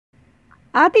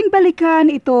Ating balikan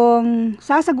itong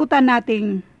sasagutan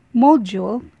nating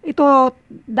module. Ito,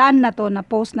 done na to,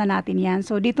 na-post na natin yan.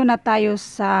 So, dito na tayo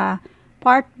sa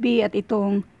Part B at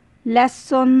itong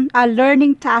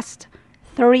Learning Task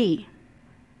 3.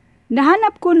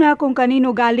 Nahanap ko na kung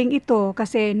kanino galing ito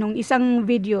kasi nung isang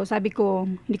video, sabi ko,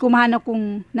 hindi ko mahanap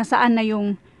kung nasaan na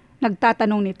yung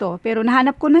nagtatanong nito. Pero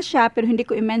nahanap ko na siya, pero hindi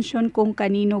ko i-mention kung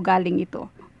kanino galing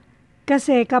ito.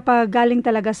 Kasi kapag galing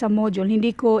talaga sa module,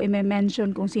 hindi ko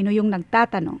i-mention kung sino yung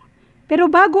nagtatanong. Pero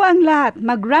bago ang lahat,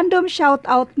 mag-random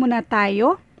shoutout muna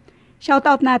tayo.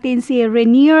 Shoutout natin si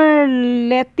Renier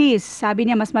Letis. Sabi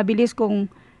niya, mas mabilis kung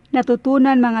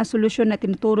natutunan mga solusyon na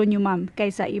tinuturo niyo, ma'am,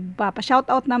 kaysa iba.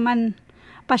 Pa-shoutout naman,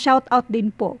 pa-shoutout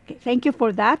din po. Okay, thank you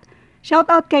for that.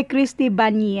 Shoutout kay Christy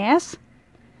Banyes.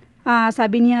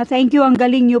 Sabi niya, thank you, ang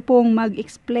galing niyo pong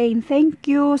mag-explain.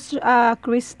 Thank you,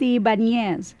 Christy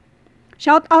Banyes.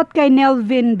 Shoutout kay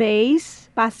Nelvin Bays,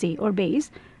 Pasi or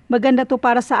Bays. Maganda to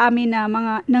para sa amin na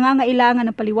mga nangangailangan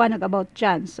ng paliwanag about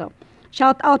dyan. So,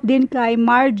 shoutout din kay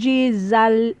Margie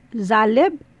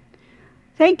Zaleb.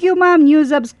 Thank you, ma'am, new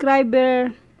subscriber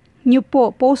niyo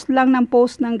po. Post lang ng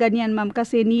post ng ganyan, ma'am,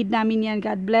 kasi need namin yan.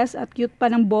 God bless. At cute pa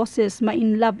ng boses.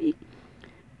 Ma-in-love.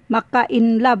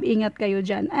 Maka-in-love. Ingat kayo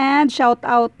dyan. And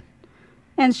shoutout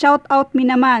me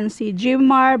naman si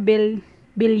Jimar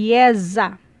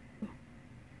Bilyeza.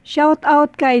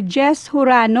 Shoutout kay Jess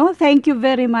Hurano. Thank you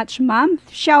very much, ma'am.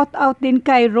 Shoutout din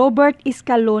kay Robert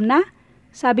Escalona.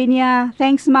 Sabi niya,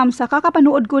 thanks, ma'am, sa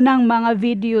kakapanood ko ng mga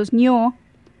videos niyo.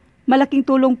 Malaking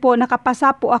tulong po,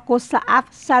 nakapasa po ako sa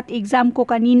AFSAT exam ko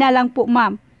kanina lang po,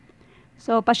 ma'am.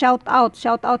 So, pa-shoutout.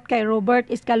 Shoutout kay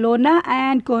Robert Escalona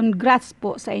and congrats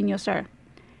po sa inyo, sir.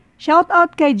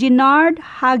 Shoutout kay Ginard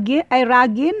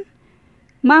Ragin.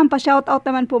 Ma'am, pa-shoutout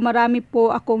naman po. Marami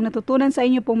po akong natutunan sa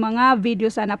inyo pong mga video.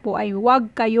 Sana po ay huwag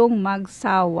kayong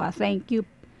magsawa. Thank you.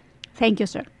 Thank you,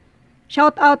 sir.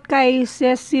 Shoutout kay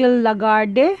Cecil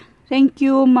Lagarde. Thank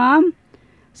you, ma'am.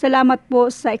 Salamat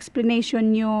po sa explanation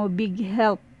nyo. Big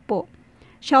help po.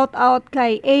 Shout out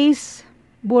kay Ace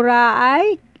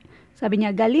Buraay. Sabi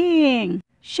niya, galing.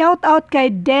 Shout out kay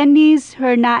Dennis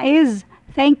Hernaez.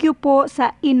 Thank you po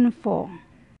sa info.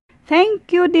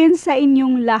 Thank you din sa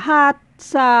inyong lahat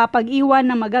sa pag-iwan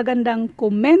ng magagandang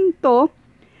komento.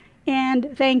 And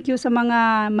thank you sa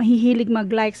mga mahihilig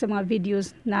mag-like sa mga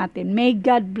videos natin. May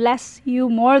God bless you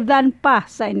more than pa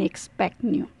sa in-expect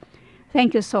nyo.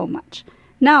 Thank you so much.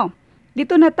 Now,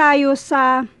 dito na tayo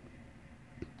sa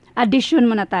addition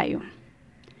muna tayo.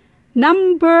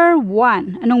 Number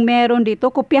 1. Anong meron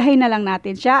dito? Kopyahin na lang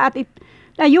natin siya. At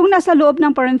yung nasa loob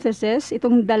ng parenthesis,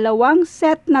 itong dalawang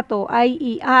set na to ay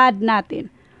i-add natin.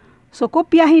 So,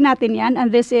 kopyahin natin yan. And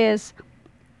this is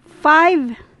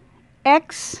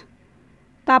 5x.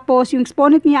 Tapos, yung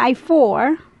exponent niya ay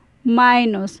 4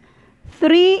 minus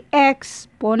 3x.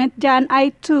 Exponent dyan ay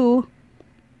 2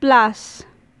 plus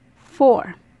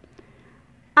 4.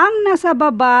 Ang nasa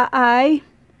baba ay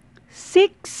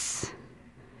 6.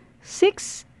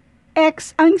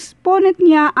 6x. Ang exponent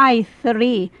niya ay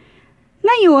 3.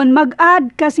 Ngayon,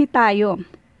 mag-add kasi tayo.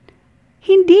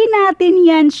 Hindi natin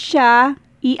yan siya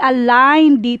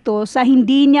i-align dito sa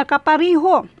hindi niya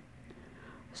kapariho.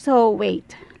 So,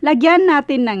 wait. Lagyan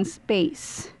natin ng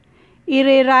space.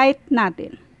 I-rewrite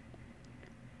natin.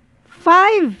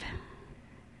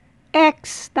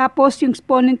 5x, tapos yung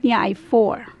exponent niya ay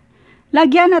 4.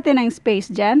 Lagyan natin ng space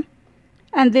dyan.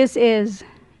 And this is,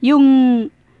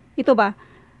 yung, ito ba,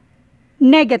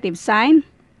 negative sign.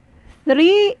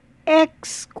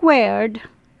 3x squared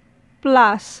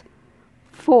plus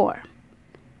 4.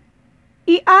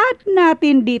 I-add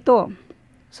natin dito.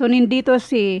 So, nandito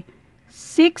si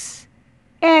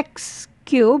 6x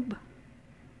cubed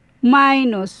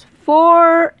minus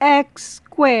 4x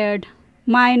squared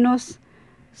minus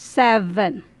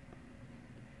 7.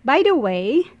 By the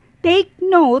way, take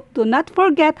note to not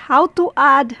forget how to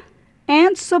add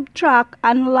and subtract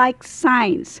unlike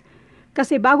signs.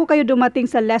 Kasi bago kayo dumating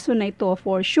sa lesson na ito,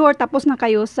 for sure, tapos na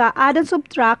kayo sa add and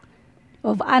subtract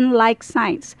of unlike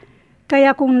signs.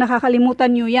 Kaya kung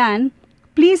nakakalimutan nyo yan,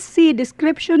 please see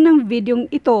description ng video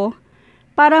ito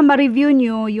para ma-review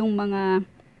nyo yung mga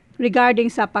regarding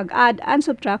sa pag-add and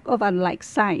subtract of unlike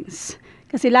signs.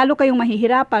 Kasi lalo kayong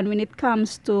mahihirapan when it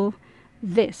comes to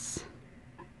this.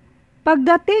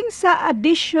 Pagdating sa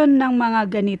addition ng mga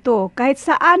ganito, kahit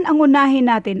saan ang unahin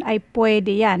natin ay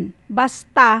pwede yan.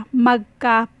 Basta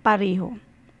magkapareho.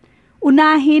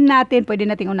 Unahin natin, pwede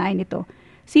natin unahin ito.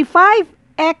 Si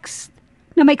 5x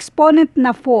na may exponent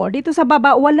na 4, dito sa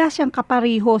baba wala siyang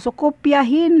kapareho. So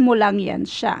kopyahin mo lang yan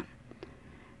siya.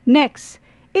 Next,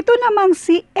 ito namang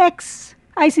si x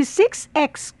ay si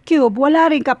 6x cube.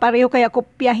 Wala rin kapareho kaya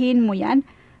kopyahin mo yan.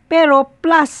 Pero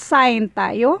plus sign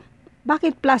tayo.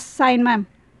 Bakit plus sign, ma'am?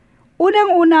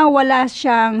 Unang-una wala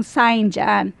siyang sign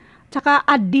dyan. Tsaka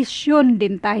addition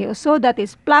din tayo. So that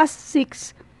is plus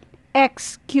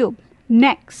 6x cube.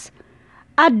 Next,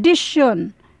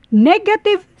 addition.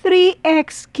 Negative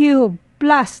 3x cube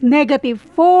plus negative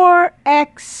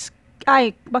 4x.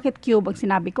 Ay, bakit cube ang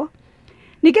sinabi ko?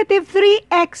 Negative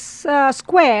 3x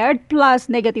squared plus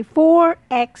negative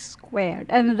 4x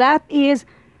squared. And that is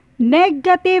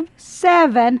negative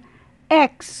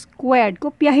 7x squared.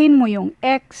 Kopyahin mo yung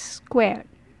x squared.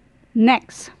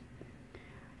 Next.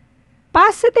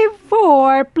 Positive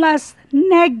 4 plus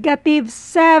negative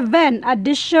 7.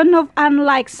 Addition of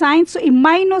unlike signs. So,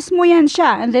 i-minus mo yan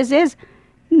siya. And this is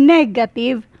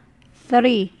negative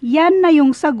 3. Yan na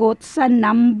yung sagot sa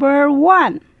number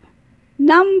 1.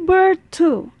 Number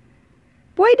 2.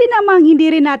 Pwede namang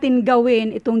hindi rin natin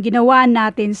gawin itong ginawa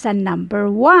natin sa number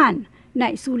 1.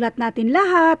 Na isulat natin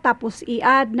lahat, tapos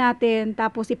i-add natin,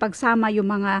 tapos ipagsama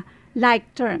yung mga like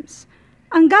terms.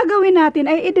 Ang gagawin natin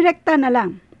ay idirekta na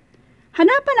lang.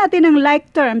 Hanapan natin ng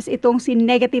like terms itong si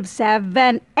negative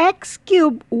 7x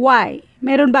cube y.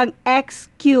 Meron bang x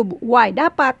cube y?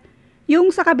 Dapat yung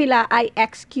sa kabila ay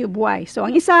x cube y. So,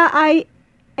 ang isa ay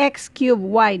x cube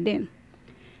y din.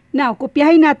 Now,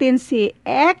 kopyahin natin si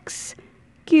x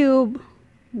cube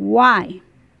y.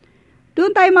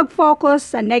 Doon tayo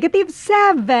mag-focus sa negative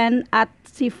 7 at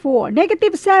si 4.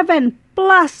 Negative 7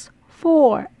 plus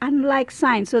 4. Unlike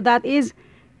sign. So, that is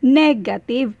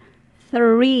negative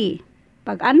 3.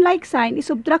 Pag unlike sign,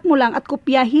 isubtract mo lang at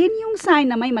kopyahin yung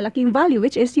sign na may malaking value,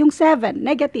 which is yung 7,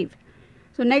 negative.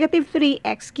 So, negative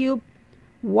 3x cube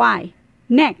y.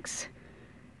 Next,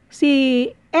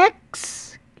 si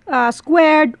x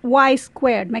squared, y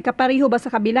squared. May kapareho ba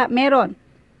sa kabila? Meron.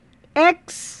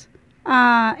 X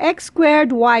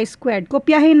squared, y squared.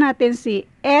 Kopyahin natin si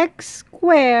x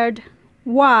squared,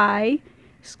 y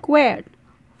squared.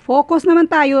 Focus naman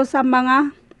tayo sa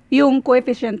yung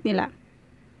coefficient nila.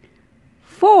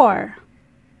 4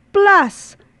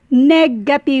 plus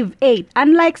negative 8.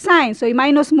 Unlike sign, so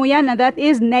i-minus mo yan, and that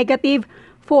is negative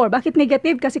 4. Bakit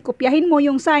negative? Kasi kopyahin mo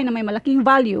yung sign na may malaking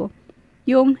value,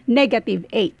 yung negative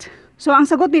 8. So, ang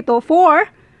sagot dito,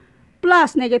 4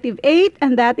 plus negative 8,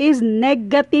 and that is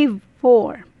negative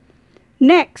 4.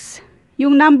 Next,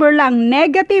 yung number lang,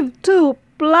 negative 2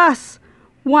 plus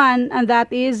 1, and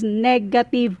that is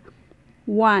negative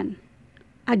 1.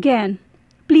 Again,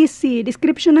 please see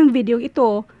description ng video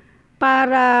ito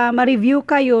para ma-review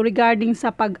kayo regarding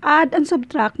sa pag-add and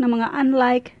subtract ng mga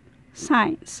unlike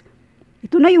signs.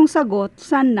 Ito na yung sagot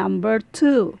sa number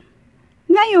 2.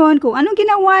 Ngayon, kung anong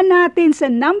ginawa natin sa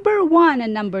number 1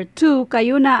 and number 2,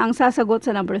 kayo na ang sasagot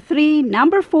sa number 3,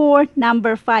 number 4,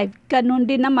 number 5. Ganun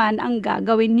din naman ang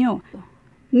gagawin nyo.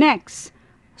 Next,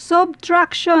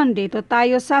 subtraction. Dito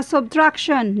tayo sa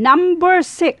subtraction. Number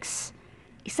 6.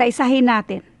 Isa-isahin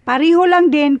natin. Pareho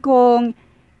lang din kung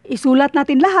isulat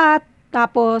natin lahat,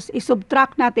 tapos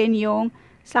isubtract natin yung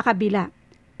sa kabila.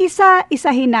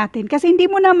 Isa-isahin natin. Kasi hindi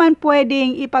mo naman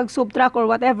pwedeng ipag-subtract or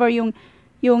whatever yung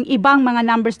ibang mga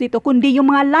numbers dito, kundi yung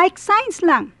mga like signs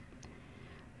lang.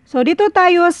 So, dito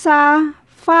tayo sa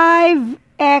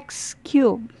 5x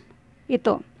cube.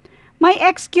 Ito. May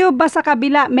x cube ba sa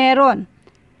kabila? Meron.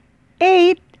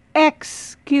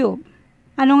 8x cube.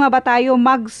 Ano nga ba tayo?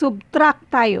 Mag-subtract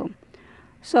tayo.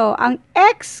 So, ang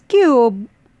x cube,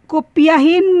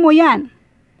 kopyahin mo yan.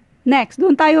 Next,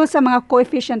 doon tayo sa mga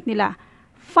coefficient nila.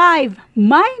 5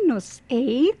 minus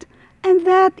 8, and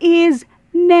that is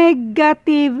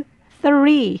negative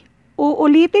 3.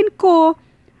 Uulitin ko,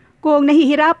 kung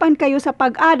nahihirapan kayo sa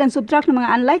pag-add and subtract ng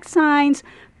mga unlike signs,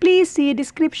 please see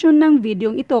description ng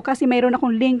video ito kasi mayroon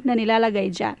akong link na nilalagay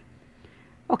dyan.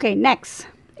 Okay, next.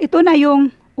 Ito na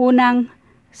yung unang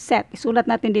set. Isulat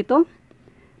natin dito.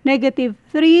 Negative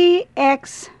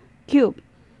 3x cube.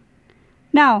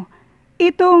 Now,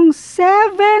 itong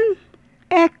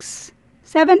 7x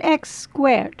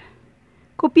squared.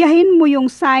 Kopyahin mo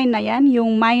yung sign na yan,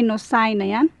 yung minus sign na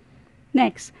yan.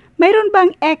 Next, mayroon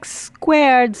bang x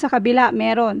squared sa kabila?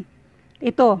 Meron.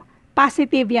 Ito,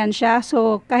 positive yan siya.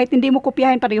 So, kahit hindi mo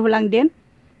kopyahin, pareho lang din.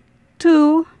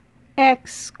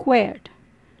 2x squared.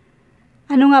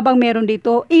 Ano nga bang meron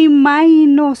dito?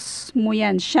 I-minus mo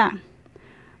yan siya.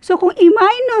 So, kung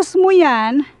i-minus mo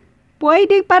yan,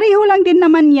 pwede pareho lang din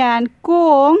naman yan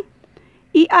kung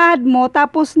i-add mo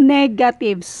tapos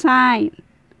negative sign.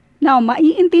 Now,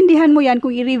 maiintindihan mo yan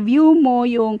kung i-review mo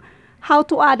yung how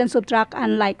to add and subtract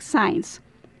unlike signs.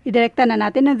 Idirekta na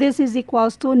natin na this is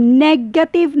equals to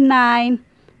negative 9x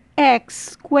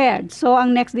x squared. So,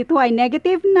 ang next dito ay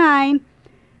negative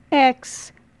 9x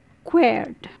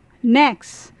squared.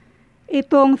 Next,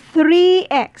 itong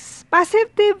 3x.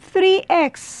 Positive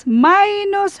 3x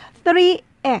minus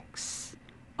 3x.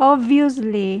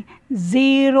 Obviously,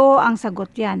 0 ang sagot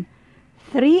yan.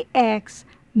 3x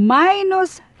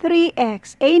minus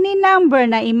 3x. Any number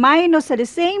na i-minus sa the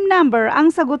same number,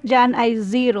 ang sagot dyan ay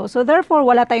 0. So, therefore,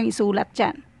 wala tayong isulat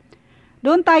dyan.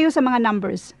 Doon tayo sa mga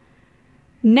numbers.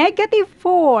 Negative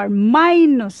 4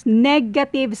 minus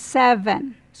negative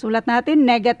 7. Sulat natin,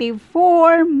 negative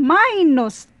 4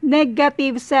 minus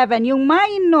negative 7. Yung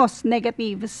minus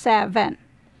negative 7.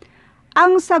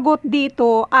 Ang sagot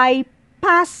dito ay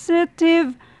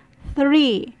positive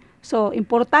 3. So,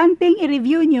 importanteng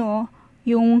i-review nyo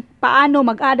yung paano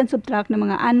mag-add and subtract ng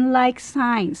mga unlike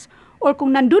signs. Or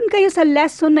kung nandun kayo sa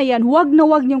lesson na yan, huwag na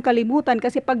huwag nyong kalimutan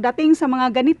kasi pagdating sa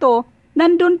mga ganito,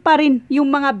 nandun pa rin yung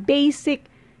mga basic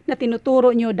na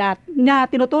tinuturo nyo na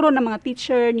tinuturo ng mga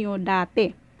teacher nyo dati.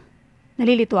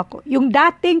 Nalilito ako. Yung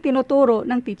dating tinuturo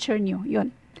ng teacher nyo. Yun.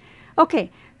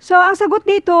 Okay. So, ang sagot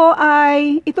dito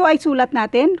ay, ito ay sulat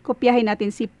natin. Kopyahin natin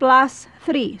si plus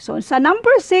 3. So, sa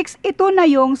number 6, ito na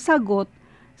yung sagot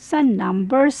sa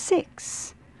number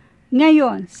 6.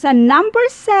 Ngayon, sa number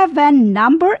 7,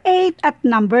 number 8, at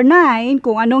number 9,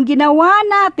 kung anong ginawa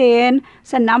natin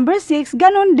sa number 6,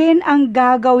 ganun din ang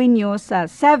gagawin nyo sa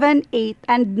 7, 8,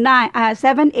 and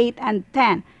 7, 8, and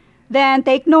 10. Then,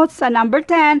 take notes sa number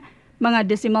 10, mga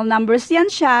decimal numbers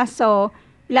yan siya. So,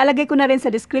 ilalagay ko na rin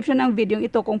sa description ng video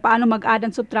ito kung paano mag-add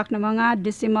and subtract ng mga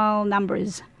decimal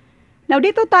numbers. Now,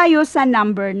 dito tayo sa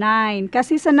number 9.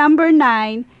 Kasi sa number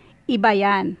 9, iba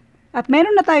yan. At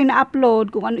meron na tayong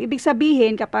na-upload kung ano ibig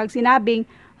sabihin kapag sinabing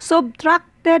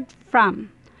subtracted from.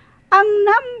 Ang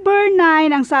number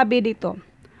 9, ang sabi dito,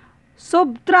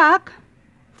 subtract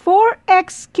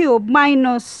 4x cubed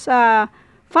minus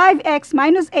 5x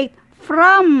minus 8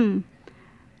 from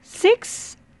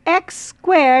 6x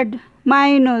squared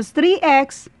minus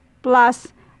 3x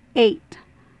plus 8.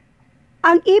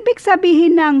 Ang ibig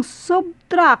sabihin ng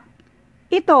subtract,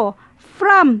 ito,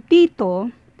 from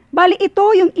dito, bali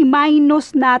ito yung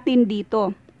i-minus natin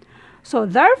dito. So,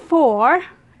 therefore,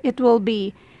 it will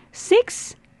be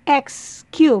 6x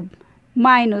cubed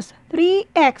minus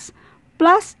 3x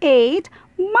plus 8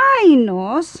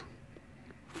 minus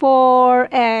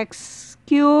 4x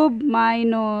cubed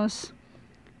minus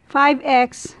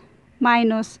 5x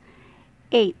minus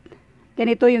 8.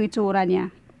 Ganito yung itsura niya.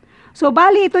 So,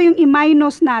 bali ito yung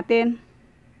i-minus natin.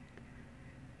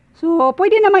 So,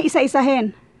 pwede namang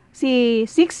isa-isahin. Si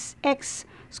 6x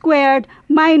squared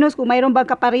minus, kung mayroon bang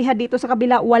kapariha dito sa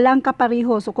kabila, walang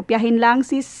kapariho. So, kopyahin lang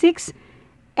si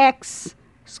 6x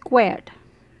squared.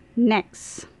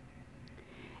 Next.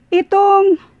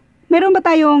 Itong, meron ba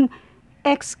tayong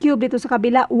x cubed dito sa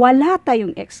kabila? Wala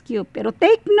tayong x cubed. Pero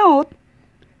take note,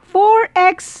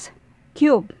 4x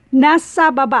cubed.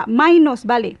 Nasa baba. Minus,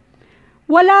 bali.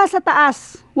 Wala sa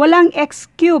taas. Walang x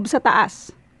cubed sa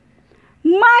taas.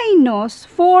 Minus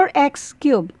 4x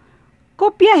cubed.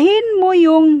 Kopyahin mo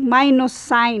yung minus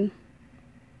sign.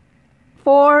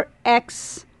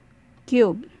 4x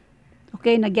cubed.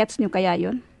 Okay, na-gets nyo kaya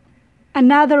yun?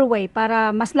 Another way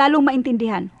para mas lalong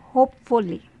maintindihan,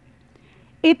 hopefully.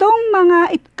 Itong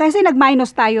mga, kasi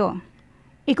nag-minus tayo,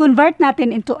 i-convert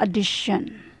natin into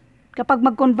addition. Kapag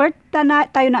mag-convert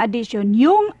tayo na addition,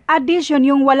 yung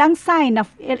walang sign, na,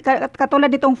 katulad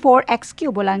itong 4x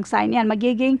cubed, walang sign yan,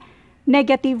 magiging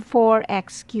negative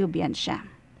 4x cubed yan siya.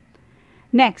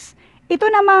 Next, ito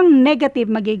namang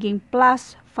negative magiging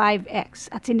plus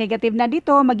 5x. At si negative na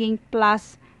dito, maging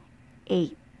plus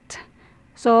 8.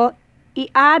 So,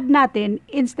 i-add natin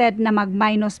instead na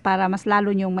mag-minus para mas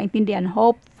lalo nyong maintindihan,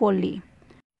 hopefully.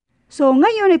 So,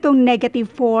 ngayon itong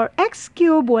negative 4x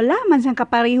cubed, wala man siyang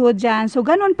kapariho dyan. So,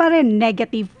 ganun pa rin,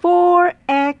 negative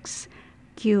 4x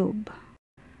cubed.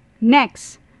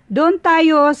 Next, doon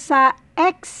tayo sa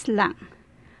x lang.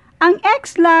 Ang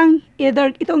x lang,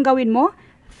 either itong gawin mo,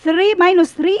 3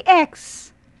 minus 3x,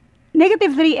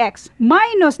 negative 3x,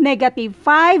 minus negative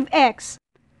 5x,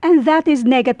 and that is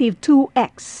negative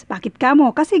 2x. Bakit ka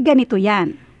mo? Kasi ganito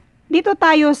yan. Dito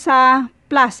tayo sa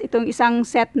plus, itong isang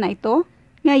set na ito.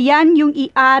 Ngayon yung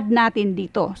i-add natin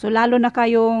dito. So, lalo na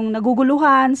kayong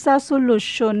naguguluhan sa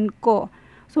solution ko.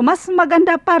 So, mas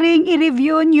maganda pa rin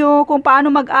i-review nyo kung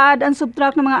paano mag-add and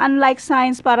subtract ng mga unlike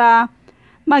signs para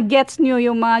mag-gets nyo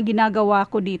yung mga ginagawa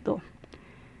ko dito.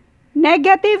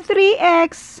 Negative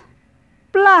 3x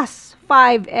plus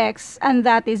 5x, and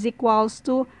that is equals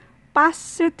to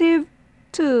positive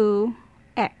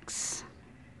 2x.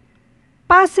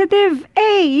 Positive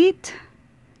 8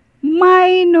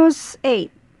 minus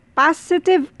 8.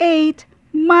 positive 8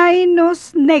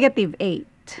 minus negative 8.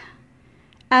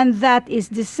 And that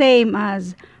is the same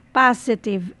as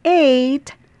positive 8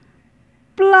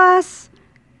 plus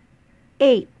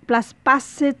 8 plus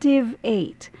positive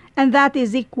 8. And that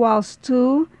is equals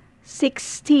to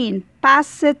 16.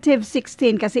 Positive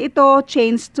 16. Kasi ito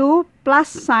change to plus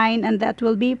sign and that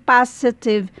will be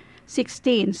positive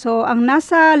 16. So, ang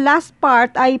nasa last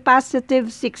part ay positive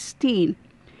 16.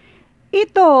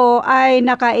 Ito ay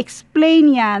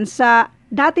naka-explain yan sa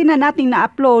dati na nating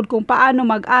na-upload kung paano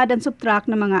mag-add and subtract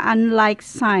ng mga unlike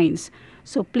signs.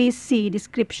 So, please see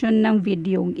description ng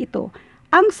video ito.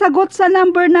 Ang sagot sa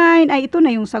number 9 ay ito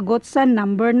na yung sagot sa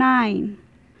number 9.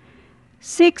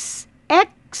 6x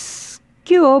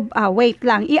cube, wait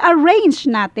lang, i-arrange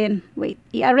natin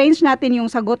yung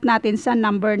sagot natin sa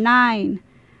number 9.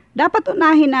 Dapat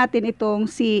unahin natin itong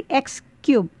si x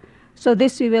cube. So,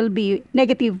 this will be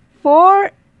negative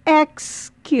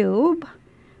 4x cube,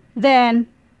 then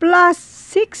plus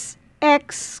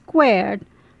 6x squared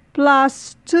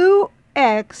plus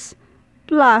 2x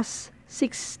plus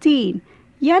 16.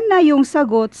 Yan na yung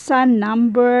sagot sa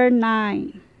number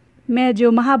 9.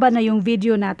 Medyo mahaba na yung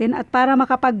video natin at para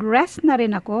makapag-rest na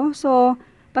rin ako. So,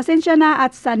 pasensya na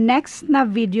at sa next na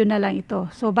video na lang ito.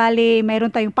 So, bali,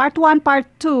 mayroon tayong part 1, part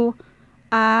 2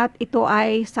 at ito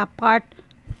ay sa part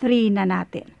 3 na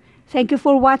natin. Thank you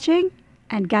for watching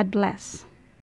and God bless.